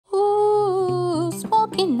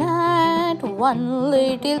One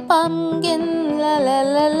little pumpkin, la la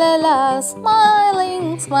la la la,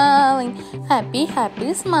 smiling, smiling, happy,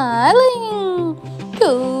 happy, smiling.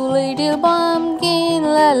 Two little pumpkin,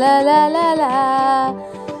 la la la la la,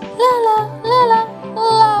 la la la la,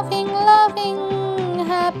 laughing, laughing,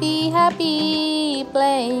 happy, happy,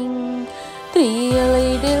 playing. Three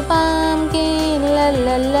little pumpkin, la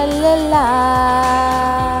la la la la,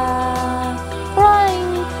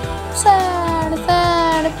 crying, sad,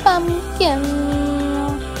 sad pumpkin,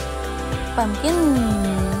 pumpkin.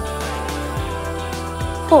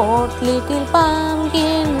 Fourth little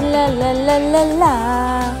pumpkin, la la la la la,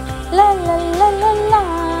 la la la la la,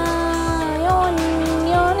 yawning,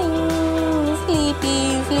 yawning, sleepy,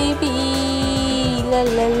 sleepy, la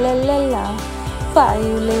la la la la.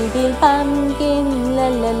 Five little pumpkin, la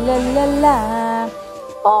la la la la,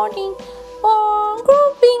 boarding,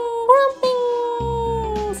 grumping, grumping.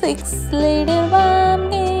 Six little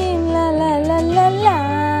pumpkin, la la la la la,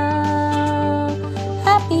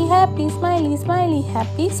 happy, happy, smiley, smiley,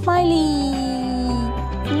 happy, smiley,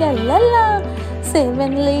 la la la.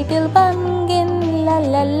 Seven little pumpkin, la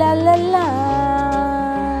la la la la,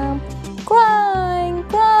 crying,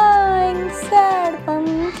 crying, sad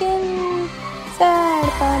pumpkin, sad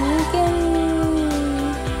pumpkin.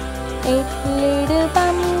 Eight little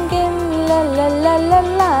pumpkin, la la la la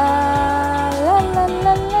la, la la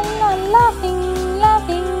la la la, laughing,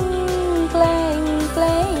 laughing, playing,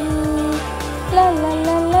 playing, la la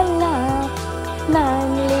la la la.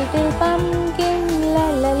 Nine little pumpkin, la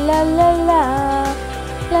la la la la,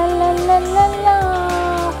 la la la la la,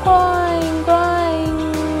 crying,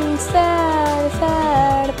 crying, sad,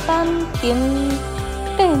 sad pumpkin.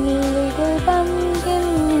 10 little pumpkin,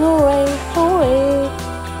 hooray, hooray,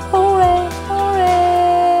 hooray,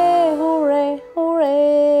 hooray, hooray,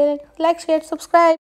 hooray. Like, share, subscribe.